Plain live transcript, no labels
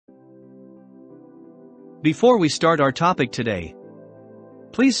Before we start our topic today,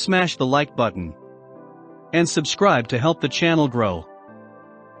 please smash the like button and subscribe to help the channel grow.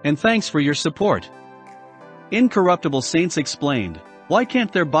 And thanks for your support. Incorruptible Saints explained, why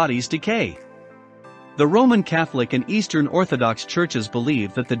can't their bodies decay? The Roman Catholic and Eastern Orthodox churches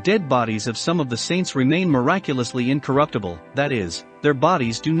believe that the dead bodies of some of the saints remain miraculously incorruptible, that is, their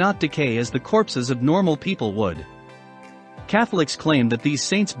bodies do not decay as the corpses of normal people would. Catholics claim that these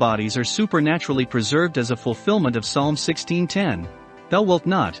saints' bodies are supernaturally preserved as a fulfillment of Psalm 16:10. Thou wilt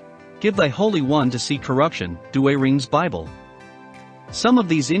not give thy Holy One to see corruption, Douay-Rheims Bible. Some of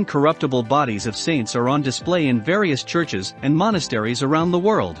these incorruptible bodies of saints are on display in various churches and monasteries around the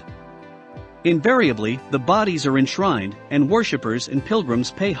world. Invariably, the bodies are enshrined, and worshippers and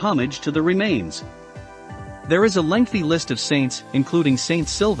pilgrims pay homage to the remains. There is a lengthy list of saints, including Saint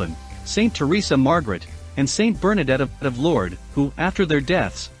Sylvan, Saint Teresa Margaret, and Saint Bernadette of Lourdes, who, after their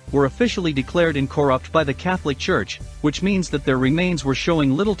deaths, were officially declared incorrupt by the Catholic Church, which means that their remains were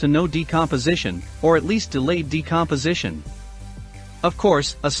showing little to no decomposition, or at least delayed decomposition. Of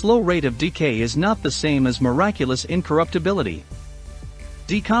course, a slow rate of decay is not the same as miraculous incorruptibility.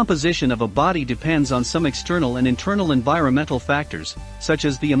 Decomposition of a body depends on some external and internal environmental factors, such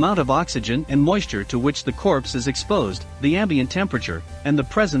as the amount of oxygen and moisture to which the corpse is exposed, the ambient temperature, and the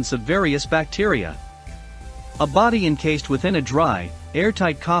presence of various bacteria. A body encased within a dry,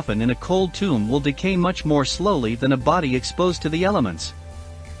 airtight coffin in a cold tomb will decay much more slowly than a body exposed to the elements.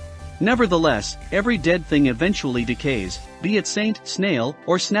 Nevertheless, every dead thing eventually decays, be it saint, snail,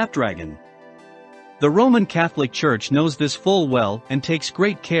 or snapdragon. The Roman Catholic Church knows this full well and takes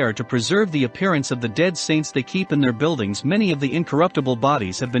great care to preserve the appearance of the dead saints they keep in their buildings. Many of the incorruptible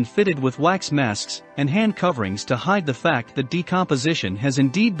bodies have been fitted with wax masks and hand coverings to hide the fact that decomposition has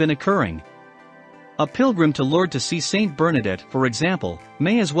indeed been occurring. A pilgrim to Lourdes to see Saint Bernadette, for example,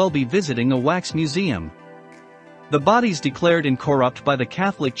 may as well be visiting a wax museum. The bodies declared incorrupt by the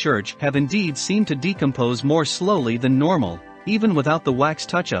Catholic Church have indeed seemed to decompose more slowly than normal, even without the wax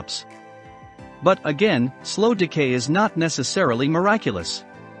touch-ups. But again, slow decay is not necessarily miraculous.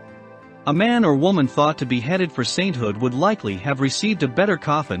 A man or woman thought to be headed for sainthood would likely have received a better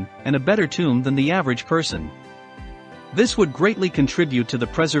coffin and a better tomb than the average person. This would greatly contribute to the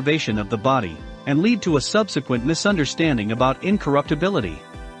preservation of the body, and lead to a subsequent misunderstanding about incorruptibility.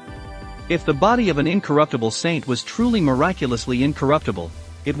 If the body of an incorruptible saint was truly miraculously incorruptible,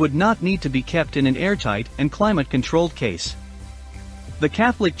 it would not need to be kept in an airtight and climate-controlled case. The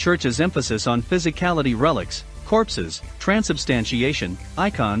Catholic Church's emphasis on physicality, relics, corpses, transubstantiation,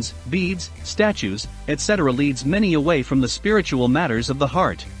 icons, beads, statues, etc. leads many away from the spiritual matters of the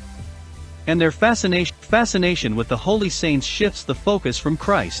heart. And their fascination with the holy saints shifts the focus from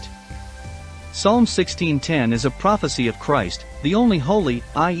Christ. Psalm 16:10 is a prophecy of Christ, the only holy,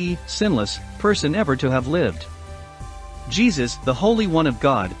 i.e., sinless, person ever to have lived. Jesus, the Holy One of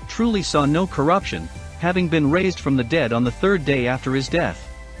God, truly saw no corruption, having been raised from the dead on the third day after his death.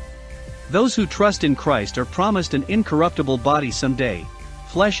 Those who trust in Christ are promised an incorruptible body someday.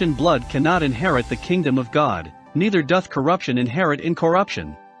 Flesh and blood cannot inherit the kingdom of God, neither doth corruption inherit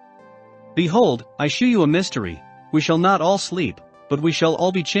incorruption. Behold, I shew you a mystery, we shall not all sleep, but we shall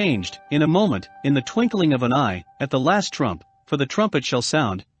all be changed, in a moment, in the twinkling of an eye, at the last trump, for the trumpet shall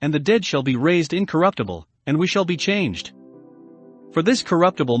sound, and the dead shall be raised incorruptible, and we shall be changed. For this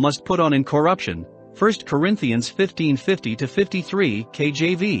corruptible must put on incorruption, 1 Corinthians 15:50-53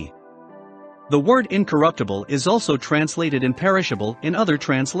 KJV. The word incorruptible is also translated imperishable in other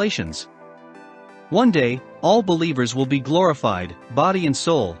translations. One day, all believers will be glorified, body and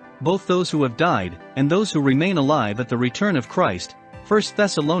soul, both those who have died, and those who remain alive at the return of Christ, 1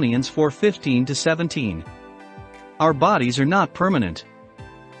 Thessalonians 4:15-17. Our bodies are not permanent.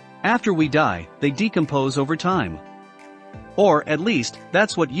 After we die, they decompose over time. Or, at least,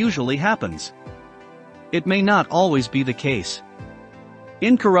 that's what usually happens. It may not always be the case.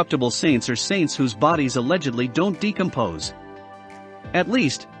 Incorruptible saints are saints whose bodies allegedly don't decompose. At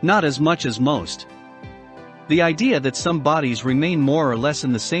least, not as much as most. The idea that some bodies remain more or less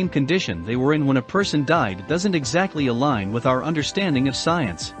in the same condition they were in when a person died doesn't exactly align with our understanding of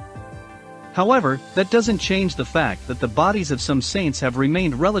science. However, that doesn't change the fact that the bodies of some saints have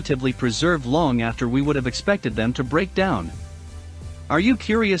remained relatively preserved long after we would have expected them to break down. Are you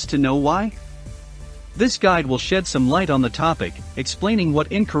curious to know why? This guide will shed some light on the topic, explaining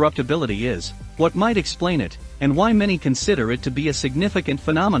what incorruptibility is, what might explain it, and why many consider it to be a significant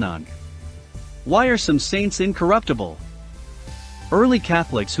phenomenon. Why are some saints incorruptible? Early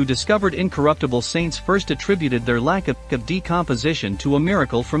Catholics who discovered incorruptible saints first attributed their lack of decomposition to a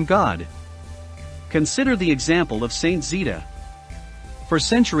miracle from God. Consider the example of Saint Zita. For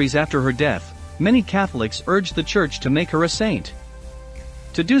centuries after her death, many Catholics urged the Church to make her a saint.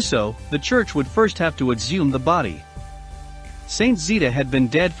 To do so, the Church would first have to exhume the body. Saint Zita had been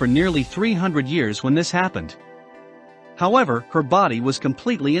dead for nearly 300 years when this happened. However, her body was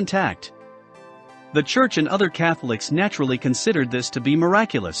completely intact. The Church and other Catholics naturally considered this to be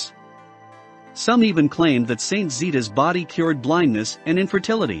miraculous. Some even claimed that Saint Zita's body cured blindness and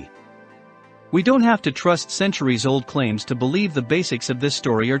infertility. We don't have to trust centuries-old claims to believe the basics of this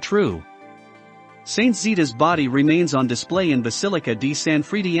story are true. Saint Zita's body remains on display in Basilica di San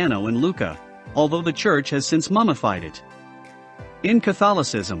Frediano in Lucca, although the Church has since mummified it. In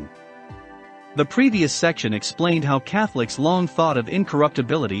Catholicism. The previous section explained how Catholics long thought of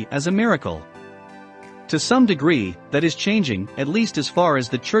incorruptibility as a miracle. To some degree, that is changing, at least as far as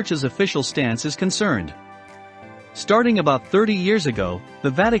the Church's official stance is concerned. Starting about 30 years ago, the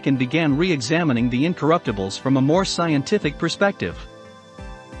Vatican began re-examining the incorruptibles from a more scientific perspective.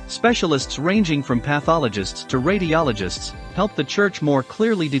 Specialists ranging from pathologists to radiologists helped the Church more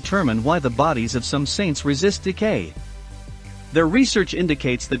clearly determine why the bodies of some saints resist decay. Their research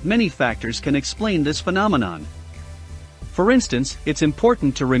indicates that many factors can explain this phenomenon. For instance, it's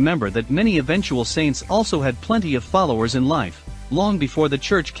important to remember that many eventual saints also had plenty of followers in life, long before the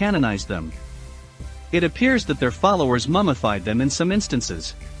Church canonized them. It appears that their followers mummified them in some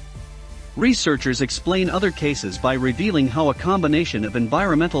instances. Researchers explain other cases by revealing how a combination of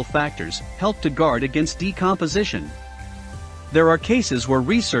environmental factors helped to guard against decomposition. There are cases where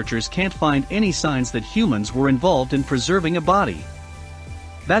researchers can't find any signs that humans were involved in preserving a body.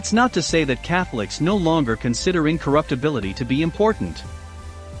 That's not to say that Catholics no longer consider incorruptibility to be important.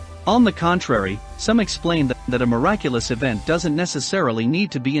 On the contrary, some explain that a miraculous event doesn't necessarily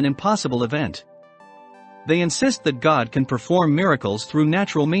need to be an impossible event. They insist that God can perform miracles through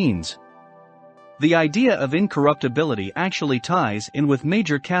natural means. The idea of incorruptibility actually ties in with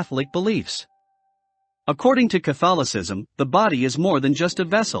major Catholic beliefs. According to Catholicism, the body is more than just a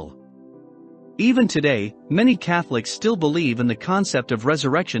vessel. Even today, many Catholics still believe in the concept of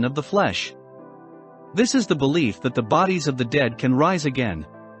resurrection of the flesh. This is the belief that the bodies of the dead can rise again.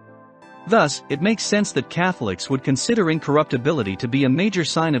 Thus, it makes sense that Catholics would consider incorruptibility to be a major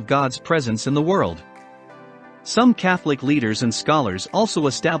sign of God's presence in the world. Some Catholic leaders and scholars also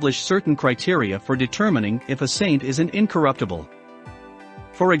establish certain criteria for determining if a saint is an incorruptible.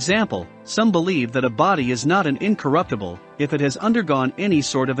 For example, some believe that a body is not an incorruptible if it has undergone any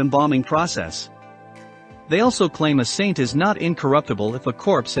sort of embalming process. They also claim a saint is not incorruptible if a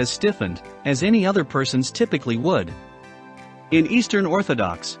corpse has stiffened, as any other person's typically would. In Eastern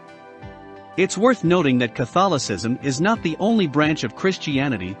Orthodox, it's worth noting that Catholicism is not the only branch of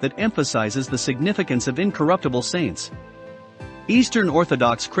Christianity that emphasizes the significance of incorruptible saints. Eastern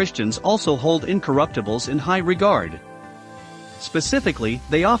Orthodox Christians also hold incorruptibles in high regard. Specifically,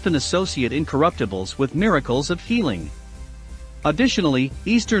 they often associate incorruptibles with miracles of healing. Additionally,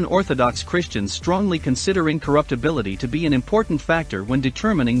 Eastern Orthodox Christians strongly consider incorruptibility to be an important factor when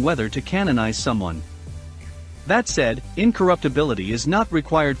determining whether to canonize someone. That said, incorruptibility is not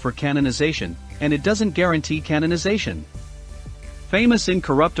required for canonization, and it doesn't guarantee canonization. Famous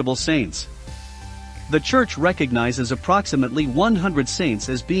incorruptible saints. The Church recognizes approximately 100 saints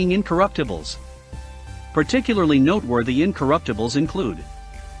as being incorruptibles. Particularly noteworthy incorruptibles include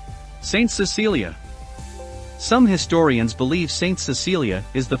Saint Cecilia. Some historians believe Saint Cecilia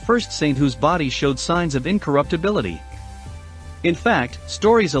is the first saint whose body showed signs of incorruptibility. In fact,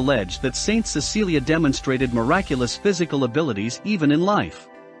 stories allege that Saint Cecilia demonstrated miraculous physical abilities even in life.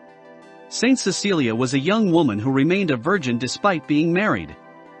 Saint Cecilia was a young woman who remained a virgin despite being married.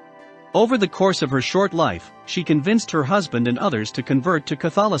 Over the course of her short life, she convinced her husband and others to convert to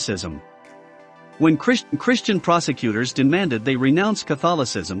Catholicism. When Christian prosecutors demanded they renounce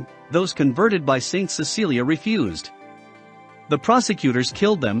Catholicism, those converted by Saint Cecilia refused. The prosecutors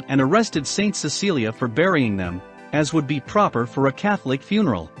killed them and arrested Saint Cecilia for burying them, as would be proper for a Catholic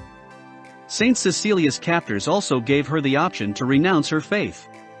funeral. Saint Cecilia's captors also gave her the option to renounce her faith.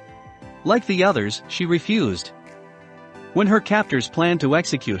 Like the others, she refused. When her captors planned to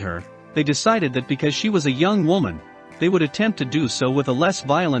execute her, they decided that because she was a young woman, they would attempt to do so with a less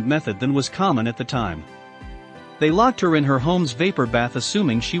violent method than was common at the time. They locked her in her home's vapor bath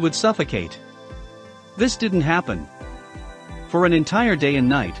assuming she would suffocate. This didn't happen. For an entire day and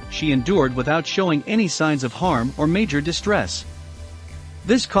night, she endured without showing any signs of harm or major distress.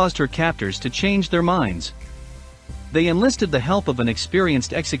 This caused her captors to change their minds. They enlisted the help of an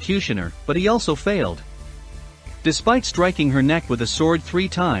experienced executioner, but he also failed. Despite striking her neck with a sword 3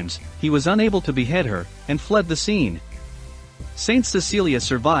 times, he was unable to behead her, and fled the scene. Saint Cecilia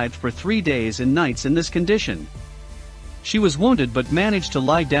survived for 3 days and nights in this condition. She was wounded but managed to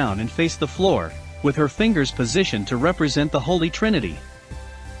lie down and face the floor, with her fingers positioned to represent the Holy Trinity.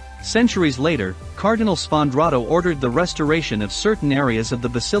 Centuries later, Cardinal Sfondrato ordered the restoration of certain areas of the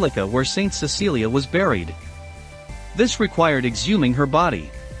basilica where Saint Cecilia was buried. This required exhuming her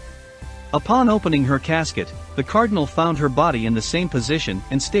body. Upon opening her casket, the cardinal found her body in the same position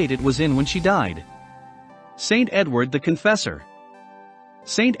and state it was in when she died. Saint Edward the Confessor.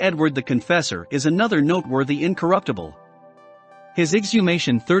 Saint Edward the Confessor is another noteworthy incorruptible. His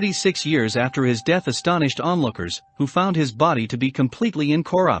exhumation 36 years after his death astonished onlookers, who found his body to be completely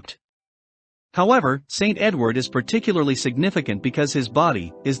incorrupt. However, Saint Edward is particularly significant because his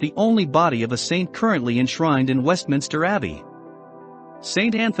body is the only body of a saint currently enshrined in Westminster Abbey.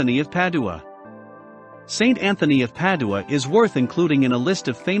 Saint Anthony of Padua. Saint Anthony of Padua is worth including in a list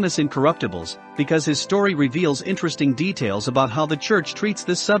of famous incorruptibles, because his story reveals interesting details about how the Church treats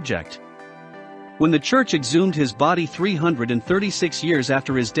this subject. When the Church exhumed his body 336 years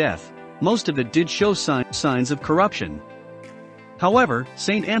after his death, most of it did show signs of corruption. However,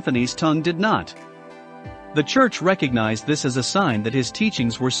 Saint Anthony's tongue did not. The Church recognized this as a sign that his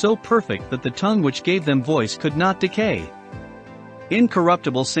teachings were so perfect that the tongue which gave them voice could not decay.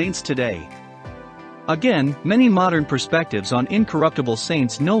 Incorruptible saints today. Again, many modern perspectives on incorruptible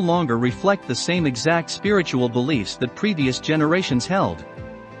saints no longer reflect the same exact spiritual beliefs that previous generations held.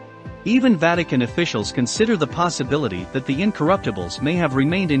 Even Vatican officials consider the possibility that the incorruptibles may have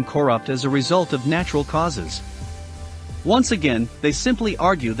remained incorrupt as a result of natural causes. Once again, they simply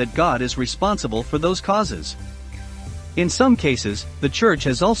argue that God is responsible for those causes. In some cases, the Church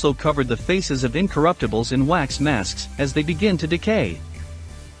has also covered the faces of incorruptibles in wax masks as they begin to decay.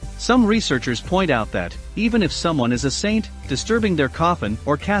 Some researchers point out that, even if someone is a saint, disturbing their coffin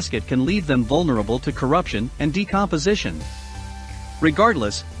or casket can leave them vulnerable to corruption and decomposition.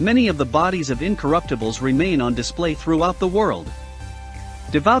 Regardless, many of the bodies of incorruptibles remain on display throughout the world.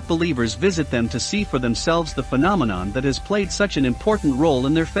 Devout believers visit them to see for themselves the phenomenon that has played such an important role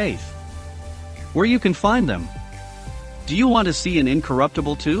in their faith. Where you can find them. Do you want to see an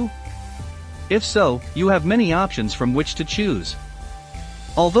incorruptible too? If so, you have many options from which to choose.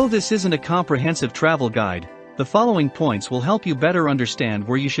 Although this isn't a comprehensive travel guide, the following points will help you better understand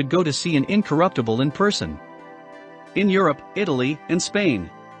where you should go to see an incorruptible in person. In Europe, Italy, and Spain.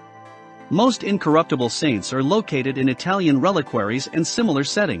 Most incorruptible saints are located in Italian reliquaries and similar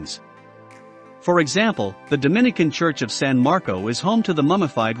settings. For example, the Dominican Church of San Marco is home to the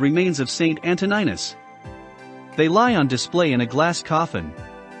mummified remains of Saint Antoninus. They lie on display in a glass coffin.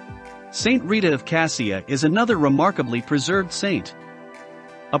 Saint Rita of Cassia is another remarkably preserved saint.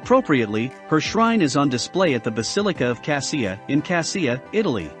 Appropriately, her shrine is on display at the Basilica of Cassia in Cassia,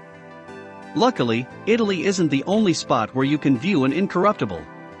 Italy. Luckily, Italy isn't the only spot where you can view an incorruptible.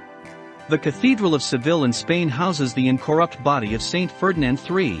 The Cathedral of Seville in Spain houses the incorrupt body of Saint Ferdinand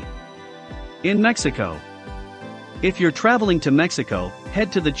III. In Mexico. If you're traveling to Mexico,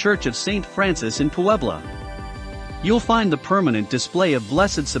 head to the Church of Saint Francis in Puebla. You'll find the permanent display of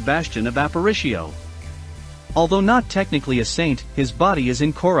Blessed Sebastian of Aparicio. Although not technically a saint, his body is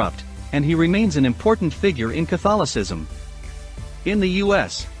incorrupt, and he remains an important figure in Catholicism. In the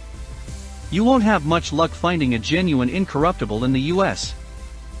U.S. You won't have much luck finding a genuine incorruptible in the U.S.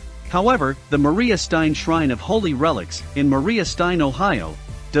 However, the Maria Stein Shrine of Holy Relics, in Maria Stein, Ohio,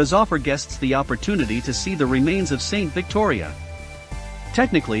 does offer guests the opportunity to see the remains of Saint Victoria.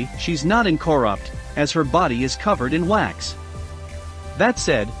 Technically, she's not incorrupt, as her body is covered in wax. That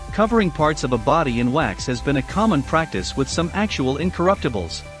said, covering parts of a body in wax has been a common practice with some actual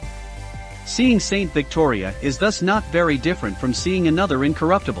incorruptibles. Seeing Saint Victoria is thus not very different from seeing another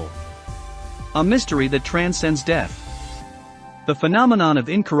incorruptible. A mystery that transcends death. The phenomenon of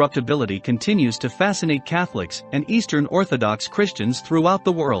incorruptibility continues to fascinate Catholics and Eastern Orthodox Christians throughout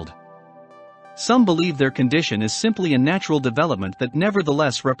the world. Some believe their condition is simply a natural development that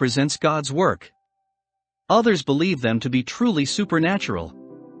nevertheless represents God's work. Others believe them to be truly supernatural.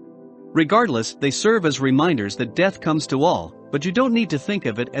 Regardless, they serve as reminders that death comes to all, but you don't need to think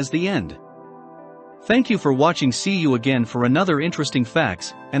of it as the end. Thank you for watching. See you again for another interesting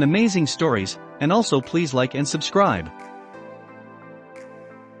facts and amazing stories, and also please like and subscribe.